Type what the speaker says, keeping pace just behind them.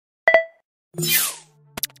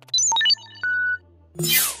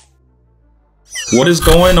What is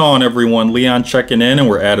going on, everyone? Leon checking in, and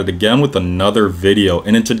we're at it again with another video.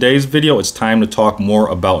 And in today's video, it's time to talk more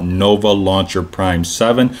about Nova Launcher Prime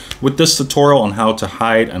 7 with this tutorial on how to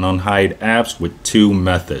hide and unhide apps with two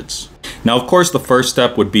methods. Now, of course, the first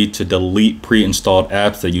step would be to delete pre-installed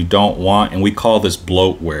apps that you don't want, and we call this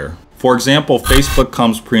bloatware. For example, Facebook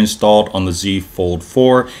comes pre-installed on the Z Fold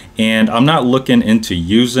 4, and I'm not looking into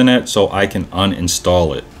using it, so I can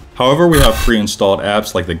uninstall it. However, we have pre-installed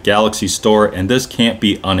apps like the Galaxy Store, and this can't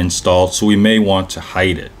be uninstalled, so we may want to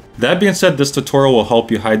hide it. That being said, this tutorial will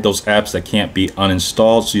help you hide those apps that can't be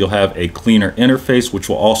uninstalled, so you'll have a cleaner interface, which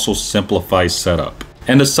will also simplify setup.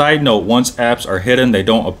 And a side note, once apps are hidden, they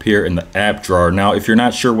don't appear in the app drawer. Now, if you're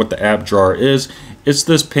not sure what the app drawer is, it's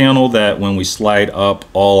this panel that when we slide up,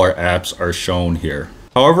 all our apps are shown here.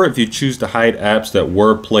 However, if you choose to hide apps that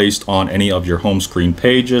were placed on any of your home screen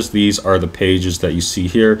pages, these are the pages that you see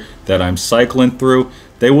here that I'm cycling through.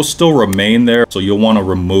 They will still remain there, so you'll want to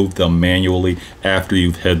remove them manually after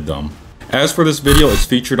you've hid them. As for this video, it's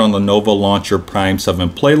featured on the Nova Launcher Prime 7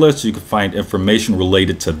 playlist, so you can find information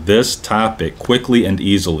related to this topic quickly and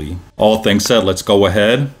easily. All things said, let's go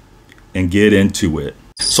ahead and get into it.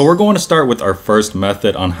 So we're going to start with our first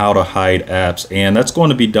method on how to hide apps, and that's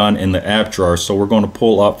going to be done in the app drawer. So we're going to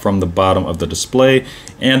pull up from the bottom of the display,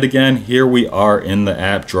 and again, here we are in the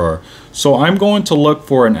app drawer. So I'm going to look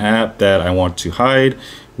for an app that I want to hide.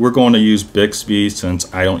 We're going to use Bixby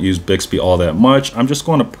since I don't use Bixby all that much. I'm just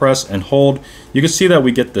going to press and hold. You can see that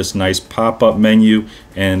we get this nice pop-up menu,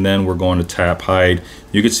 and then we're going to tap hide.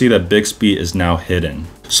 You can see that Bixby is now hidden.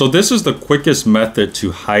 So this is the quickest method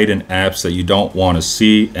to hide in apps that you don't want to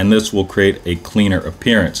see, and this will create a cleaner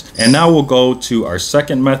appearance. And now we'll go to our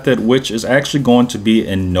second method, which is actually going to be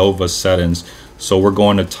in Nova settings. So we're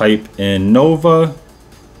going to type in Nova.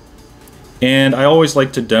 And I always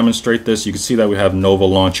like to demonstrate this. You can see that we have Nova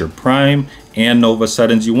Launcher Prime and Nova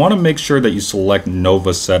Settings. You want to make sure that you select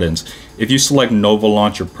Nova Settings. If you select Nova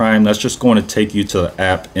Launcher Prime, that's just going to take you to the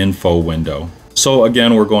app info window. So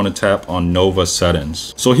again, we're going to tap on Nova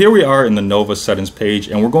Settings. So here we are in the Nova Settings page,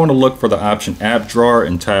 and we're going to look for the option App Drawer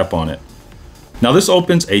and tap on it. Now this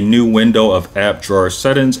opens a new window of app drawer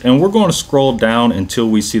settings, and we're going to scroll down until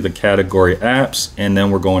we see the category apps, and then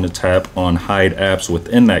we're going to tap on hide apps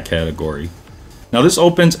within that category. Now this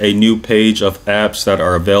opens a new page of apps that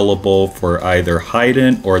are available for either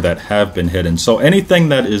hidden or that have been hidden. So anything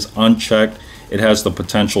that is unchecked, it has the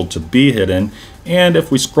potential to be hidden. And if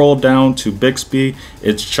we scroll down to Bixby,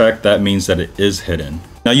 it's checked. That means that it is hidden.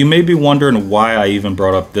 Now you may be wondering why I even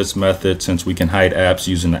brought up this method, since we can hide apps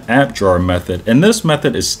using the app drawer method. And this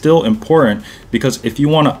method is still important because if you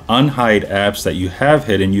want to unhide apps that you have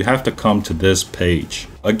hidden, you have to come to this page.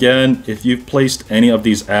 Again, if you've placed any of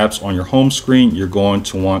these apps on your home screen, you're going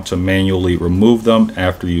to want to manually remove them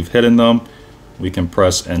after you've hidden them. We can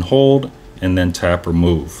press and hold and then tap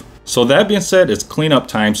remove. So that being said, it's cleanup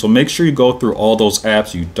time, so make sure you go through all those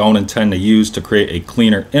apps you don't intend to use to create a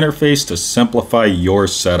cleaner interface to simplify your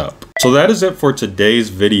setup. So that is it for today's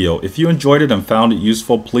video. If you enjoyed it and found it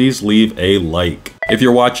useful, please leave a like. If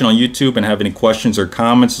you're watching on YouTube and have any questions or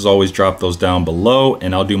comments, as always, drop those down below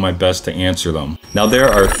and I'll do my best to answer them. Now there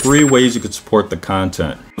are 3 ways you could support the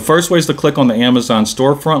content. The first way is to click on the Amazon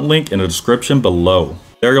storefront link in the description below.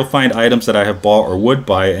 There you'll find items that I have bought or would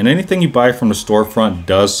buy, and anything you buy from the storefront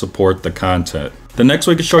does support the content. The next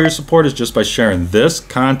way you can show your support is just by sharing this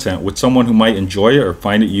content with someone who might enjoy it or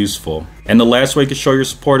find it useful. And the last way you can show your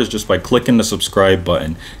support is just by clicking the subscribe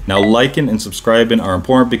button. Now liking and subscribing are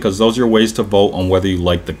important because those are your ways to vote on whether you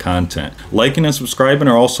like the content. Liking and subscribing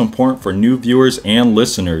are also important for new viewers and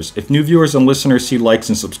listeners. If new viewers and listeners see likes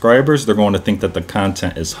and subscribers, they're going to think that the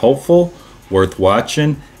content is helpful, worth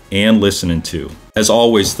watching, and listening to. As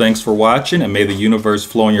always, thanks for watching, and may the universe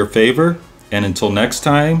flow in your favor. And until next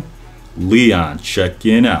time, Leon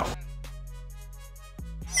checking out.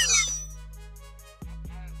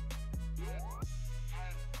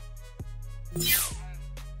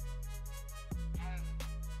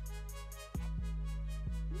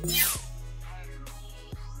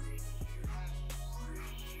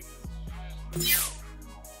 Yeah.